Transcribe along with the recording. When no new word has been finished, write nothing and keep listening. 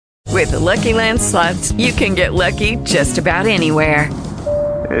With the Lucky Land Slots, you can get lucky just about anywhere.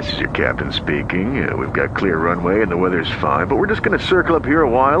 This is your captain speaking. We've got clear runway and the weather's fine, but we're just going to circle up here a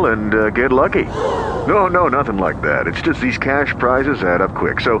while and get lucky. No, nothing like that. It's just these cash prizes add up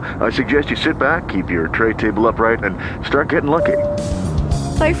quick. So I suggest you sit back, keep your tray table upright, and start getting lucky.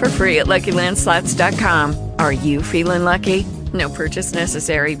 Play for free at LuckyLandSlots.com. Are you feeling lucky? No purchase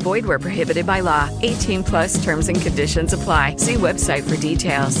necessary. Void where prohibited by law. 18 plus terms and conditions apply. See website for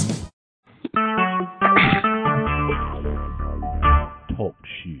details. Talk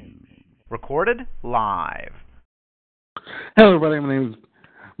shoes. Recorded live. Hello, everybody. My name is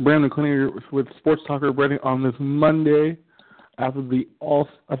Brandon Clinier with Sports Talker Brandon on this Monday after the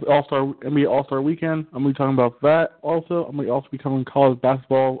NBA All-Star Weekend. I'm going to be talking about that also. I'm going to also be covering college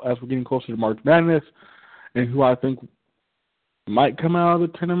basketball as we're getting closer to March Madness and who I think might come out of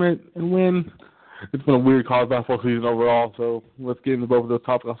the tournament and win. It's been a weird college basketball season overall, so let's get into both of those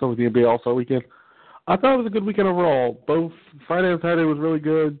topics. I'll start with the NBA All-Star Weekend. I thought it was a good weekend overall. Both Friday and Saturday was really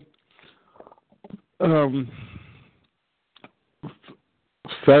good.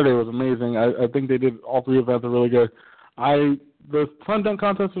 Saturday was amazing. I think they did all three events are really good. The slam dunk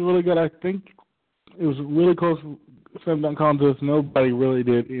contest was really good. I think it was a really close slam dunk contest. Nobody really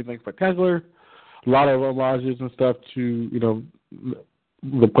did anything spectacular. A lot of homages and stuff to,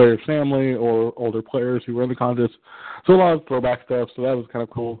 the player's family or older players who were in the contest. So a lot of throwback stuff, so that was kind of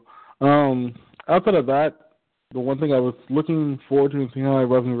cool. Outside of that, the one thing I was looking forward to and seeing how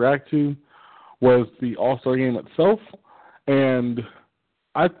everyone would react to was the All-Star game itself. And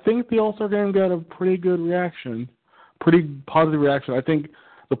I think the All-Star game got a pretty good reaction, pretty positive reaction. I think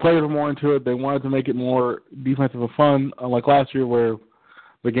the players were more into it. They wanted to make it more defensive and fun, unlike last year where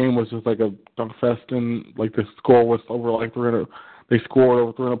the game was just like a dunk fest and like the score was over like 300. They scored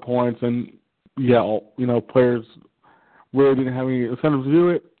over 300 points, and players really didn't have any incentive to do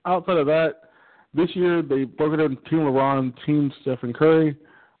it. Outside of that, this year they broke it up Team LeBron, Team Stephen Curry,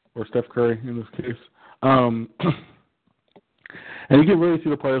 or Steph Curry in this case. And you can really see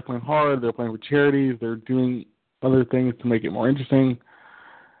the players playing hard. They're playing for charities. They're doing other things to make it more interesting.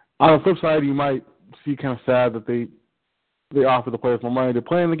 On the flip side, you might see kind of sad that they offer the players more money to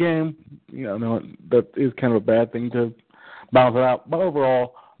play in the game. That is kind of a bad thing to balance it out. But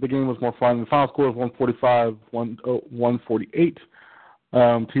overall, the game was more fun. The final score was 145-148.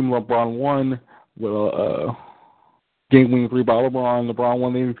 Team LeBron won with a game-winning three by LeBron. LeBron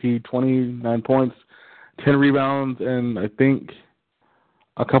won the MVP, 29 points, 10 rebounds, and I think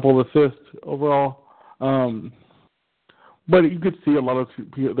a couple of assists overall. But you could see a lot of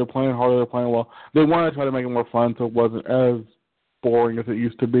people, they're playing harder, they're playing well. They wanted to try to make it more fun so it wasn't as boring as it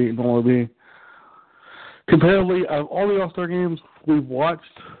used to be, normally be. Comparatively, out of all the All-Star games we've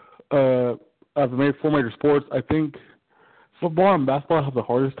watched of the four major sports, I think football and basketball have the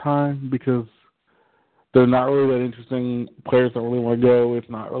hardest time because they're not really that interesting. Players don't really want to go. It's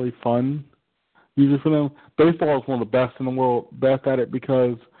not really fun usually for them. Baseball is one of the best in the world, best at it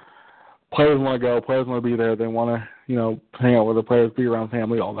because players want to go. Players want to be there. They want to, hang out with the players, be around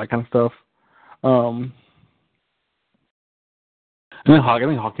family, all that kind of stuff. And then hockey. I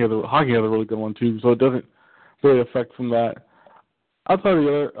think hockey has a really good one too, so it doesn't really affect from that. Outside of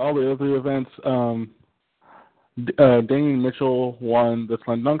all the other three events, Damian Mitchell won the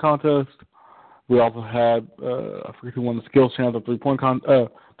slam dunk contest. We also had I forget who won the skills challenge. The three-point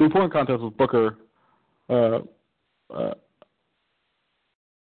contest was Booker.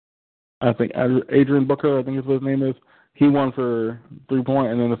 I think Adrian Booker, I think is what his name is. He won for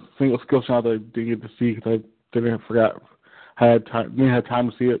 3-point, and then the single skill shot that I didn't get to see because I didn't have time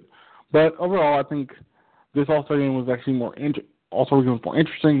to see it. But overall, I think this All-Star game was actually more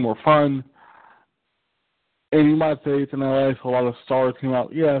interesting, more fun. And you might say it's in LA, so a lot of stars came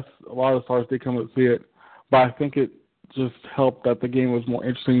out. Yes, a lot of stars did come out to see it, but I think it just helped that the game was more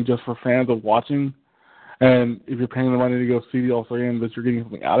interesting just for fans of watching. And if you're paying the money to go see the All-Star game, that you're getting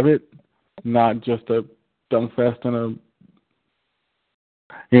something out of it, not just a dunk fest and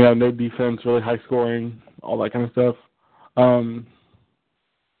no defense, really high scoring, all that kind of stuff.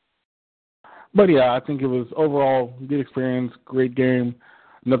 But yeah, I think it was overall a good experience, great game,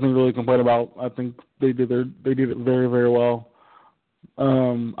 nothing really to complain about. I think they did it very, very well.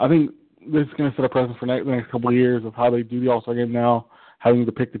 I think this is going to set a precedent for the next couple of years of how they do the All-Star game now, having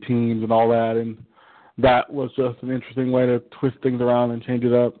to pick the teams and all that, and that was just an interesting way to twist things around and change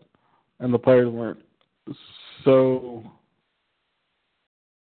it up. And the players weren't so.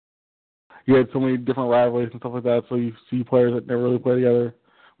 You had so many different rivalries and stuff like that, so you see players that never really play together.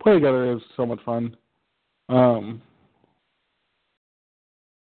 Play together is so much fun.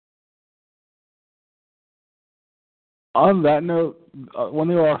 On that note, one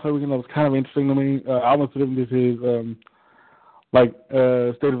thing also weekend that was kind of interesting to me, Alvin Smith did his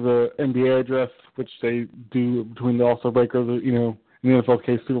State of the NBA address, which they do between the All-Star break or in the NFL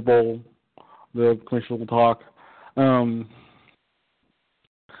case, Super Bowl, the commissioner will talk. And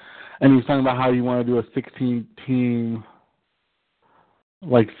he's talking about how you want to do a 16-team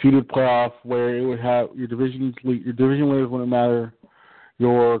seeded playoff where it would have your division winners wouldn't matter,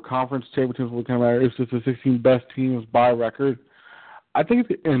 your conference championships wouldn't matter. It's just the 16 best teams by record. I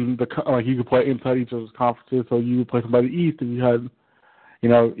think in you could play inside each of those conferences, so you would play somebody East if you had,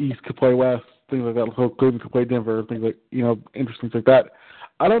 East could play West, things like that. So Cleveland could play Denver, things like interesting things like that.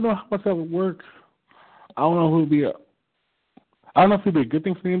 I don't know how much that would work. I don't know if it'd be a good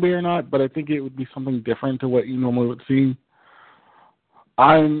thing for the NBA or not, but I think it would be something different to what you normally would see.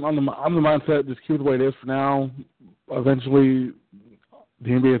 I'm the mindset, just keep it the way it is for now. Eventually, the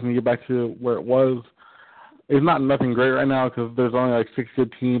NBA is going to get back to where it was. It's not nothing great right now because there's only 6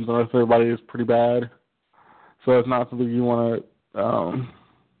 good teams unless everybody is pretty bad. So it's not something you want to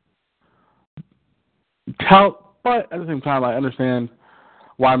tout. But at the same time, I understand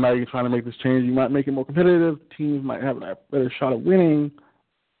why you're trying to make this change. You might make it more competitive. Teams might have a better shot at winning.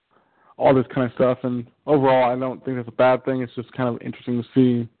 All this kind of stuff. And overall, I don't think that's a bad thing. It's just kind of interesting to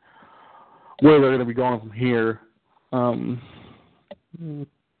see where they're going to be going from here.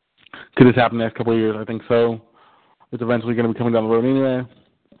 Could this happen in the next couple of years? I think so. It's eventually going to be coming down the road anyway.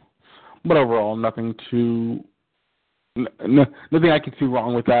 But overall, nothing I can see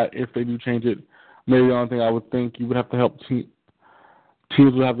wrong with that if they do change it. Maybe the only thing I would think you would have to help teams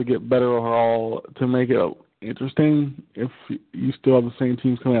would have to get better overall to make it interesting if you still have the same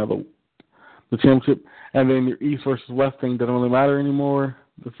teams coming out of the championship. And then your East versus West thing doesn't really matter anymore.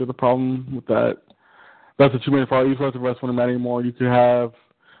 That's the problem with that. That's what you mean for East versus West wouldn't matter anymore. You could have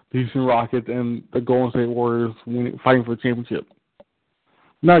the Houston Rockets and the Golden State Warriors fighting for the championship.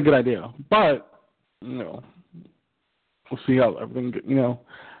 Not a good idea. But, we'll see how everything,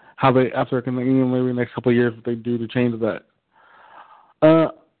 how they, after maybe in the next couple of years, what they do to change that.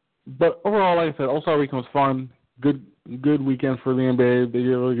 But overall, like I said, All-Star Weekend was fun. Good weekend for the NBA. They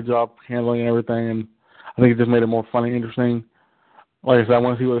did a really good job handling everything, and I think it just made it more fun and interesting. Like I said, I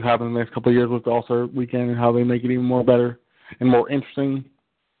want to see what happens in the next couple of years with the All-Star Weekend and how they make it even more better and more interesting.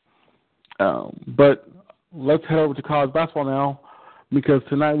 But let's head over to college basketball now, because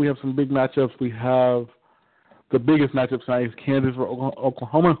tonight we have some big matchups. We have the biggest matchup tonight is Kansas for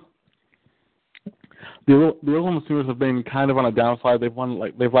Oklahoma. The Oklahoma Sooners have been kind of on a downside. They've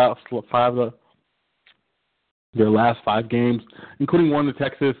lost their last 5 games, including one to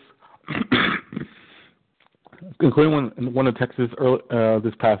Texas,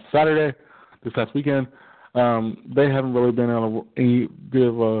 this past Saturday, this past weekend. They haven't really been on any good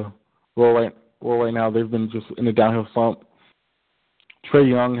of a roll right now. They've been just in a downhill slump. Trae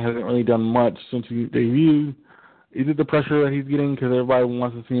Young hasn't really done much since he debuted. Is it the pressure that he's getting because everybody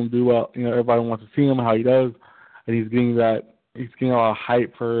wants to see him do well? Everybody wants to see him, how he does, and he's getting a lot of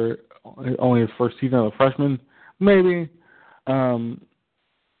hype for only his first season as a freshman. Maybe.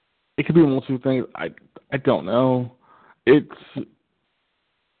 It could be one of two things. I don't know. This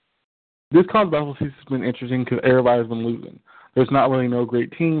college basketball season has been interesting because everybody's been losing. There's not really no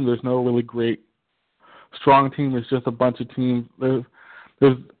great team. There's no really great strong team. It's just a bunch of teams. There's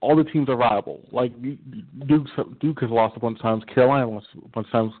all the teams are viable. Like Duke has lost a bunch of times. Carolina lost a bunch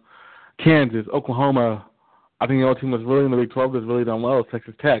of times. Kansas, Oklahoma. I think the only team that's really in the Big 12 that's really done well is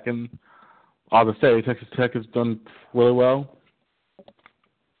Texas Tech. And I'll just say Texas Tech has done really well.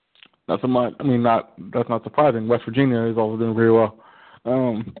 That's not surprising. West Virginia is also doing very well.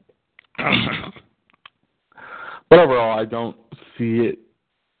 But overall, I don't see it.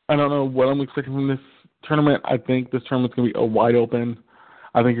 I don't know what I'm expecting from this tournament. I think this tournament's going to be a wide open.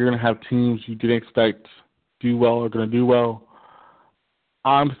 I think you're going to have teams you didn't expect do well are going to do well.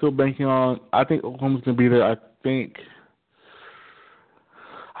 I'm still banking on. I think Oklahoma's going to be there. I think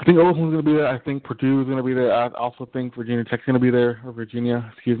Oklahoma's going to be there. I think Purdue's going to be there. I also think Virginia Tech's going to be there. Or Virginia,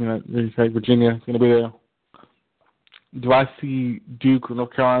 excuse me, Virginia is going to be there. Do I see Duke or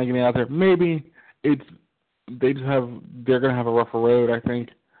North Carolina getting out there? Maybe. They're going to have a rougher road, I think.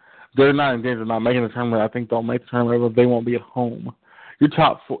 They're not in danger of not making the tournament. I think they'll make the tournament, but they won't be at home. Your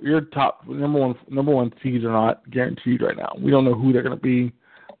top number one seeds are not guaranteed right now. We don't know who they're going to be.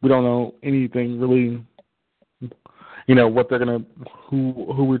 We don't know anything really. What they're going to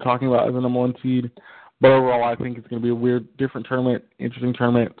who we're talking about as a number one seed. But overall, I think it's going to be a weird, different tournament, interesting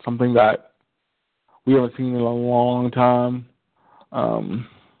tournament, something that we haven't seen in a long time.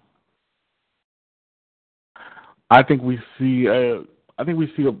 I think we're seeing a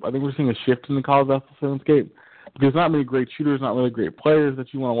shift in the college basketball landscape. There's not many great shooters, not really great players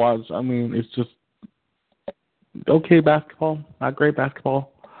that you want to watch. I mean, it's just okay basketball, not great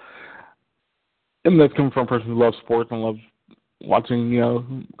basketball. And that's coming from a person who loves sports and loves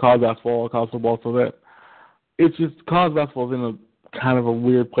watching, college basketball, college football, so that it's just college basketball is in a kind of a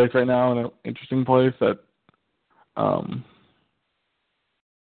weird place right now, and an interesting place that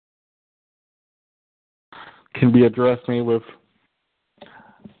can be addressed maybe with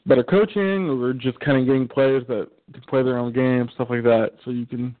better coaching or just kind of getting players that can play their own game, stuff like that, so you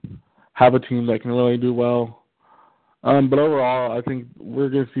can have a team that can really do well. But overall, I think we're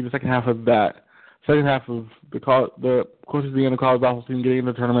going to see the second half of that. Second half of the closest to the end of college basketball team getting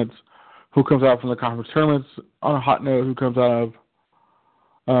into tournaments, who comes out from the conference tournaments on a hot note, who comes out of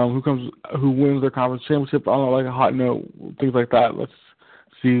who wins their conference championship on a hot note, things like that. Let's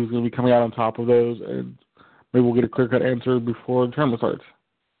see who's going to be coming out on top of those, and maybe we'll get a clear-cut answer before the tournament starts.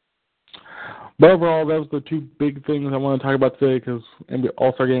 But overall, that was the two big things I want to talk about today, because the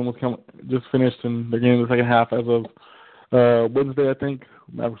All-Star game was just finished, and they're getting the second half as of Wednesday, I think.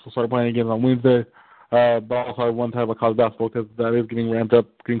 Mavericks will start playing again on Wednesday. But also I want to talk about college basketball because that is getting ramped up,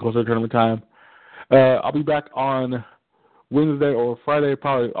 getting closer to tournament time. I'll be back on Wednesday or Friday,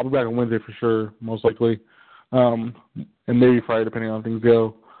 probably. I'll be back on Wednesday for sure, most likely, and maybe Friday, depending on how things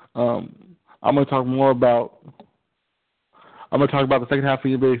go. I'm going to talk about the second half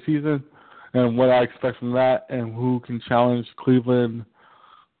of the NBA season and what I expect from that, and who can challenge Cleveland,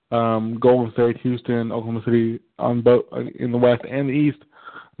 Golden State, Houston, Oklahoma City on both in the West and the East.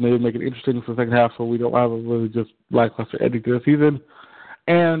 Maybe make it interesting for the second half so we don't have a really just lackluster ending to the season.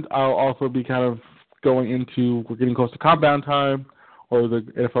 And I'll also be kind of going into, we're getting close to combine time, or the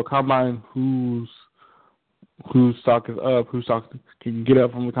NFL Combine, whose stock is up, whose stock can get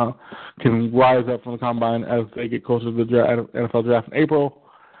up from can rise up from the Combine as they get closer to the NFL draft in April.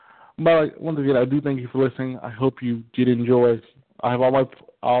 But once again, I do thank you for listening. I hope you did enjoy. I have all my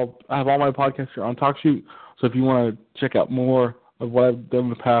podcasts here on TalkShoot, so if you want to check out more of what I've done in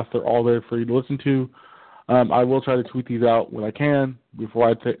the past, they're all there for you to listen to. I will try to tweet these out when I can before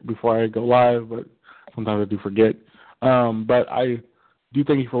I go live, but sometimes I do forget. But I do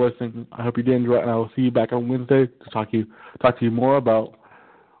thank you for listening. I hope you did enjoy it, and I will see you back on Wednesday to talk to you more about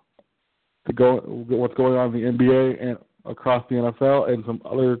what's going on in the NBA and across the NFL and some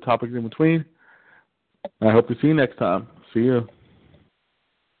other topics in between. And I hope to see you next time. See you.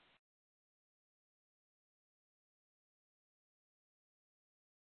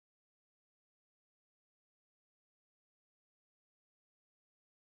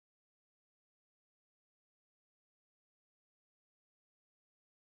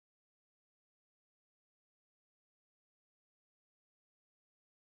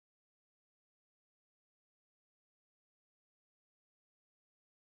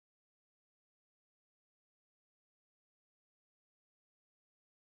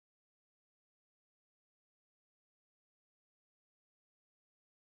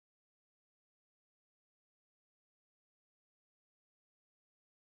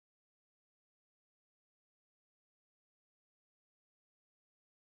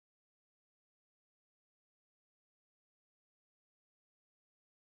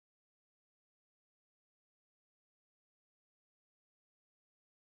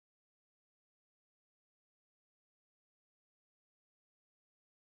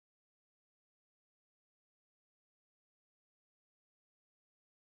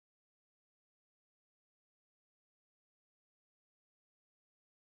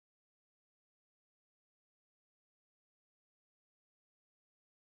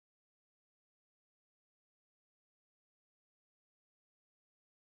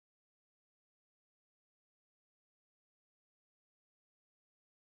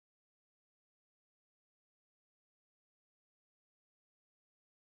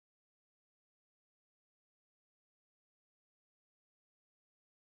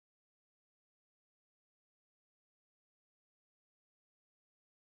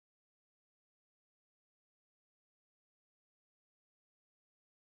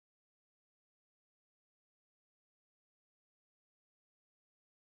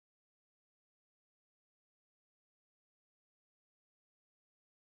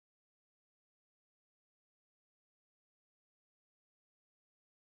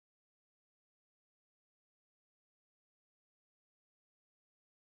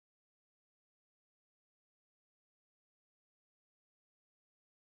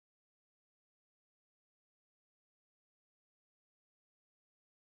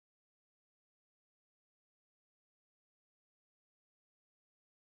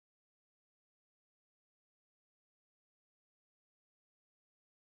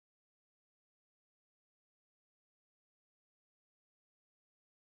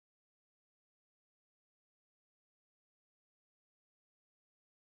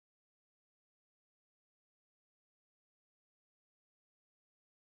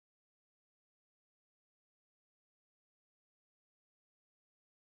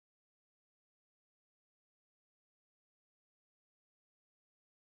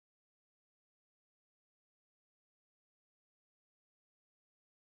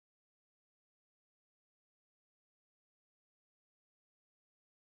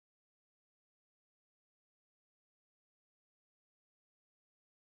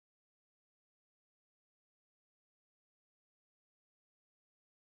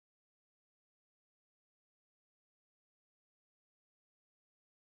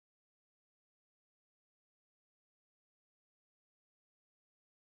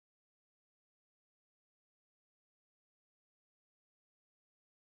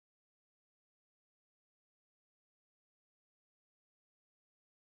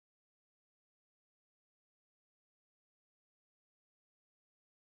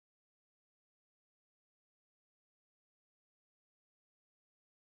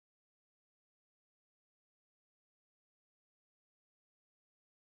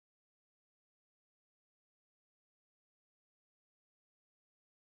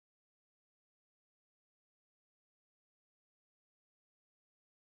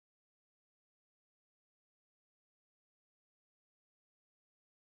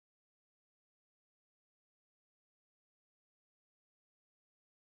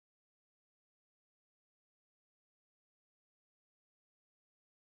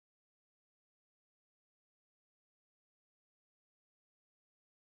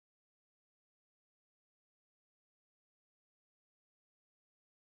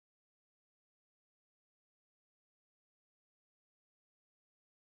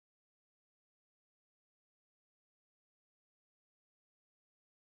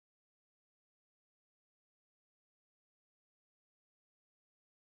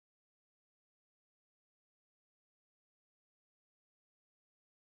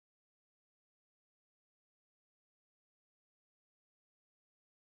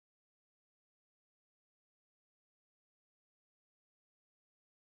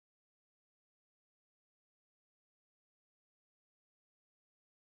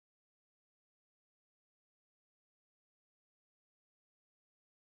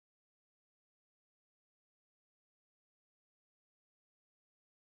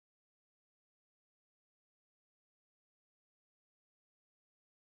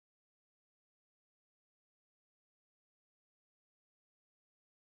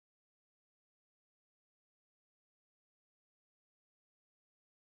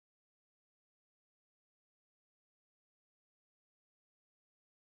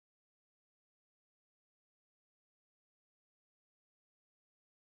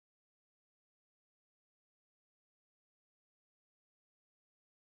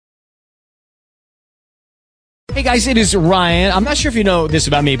 Hey guys, it is Ryan. I'm not sure if you know this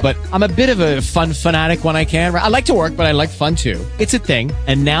about me, but I'm a bit of a fun fanatic when I can. I like to work, but I like fun too. It's a thing.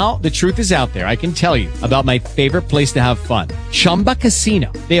 And now the truth is out there. I can tell you about my favorite place to have fun. Chumba Casino.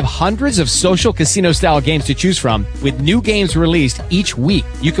 They have hundreds of social casino style games to choose from with new games released each week.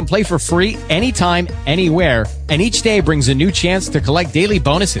 You can play for free anytime, anywhere. And each day brings a new chance to collect daily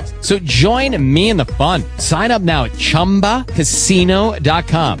bonuses. So join me in the fun. Sign up now at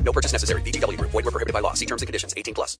ChumbaCasino.com. No purchase necessary. VGW Group. Void where prohibited by law. See terms and conditions. 18+.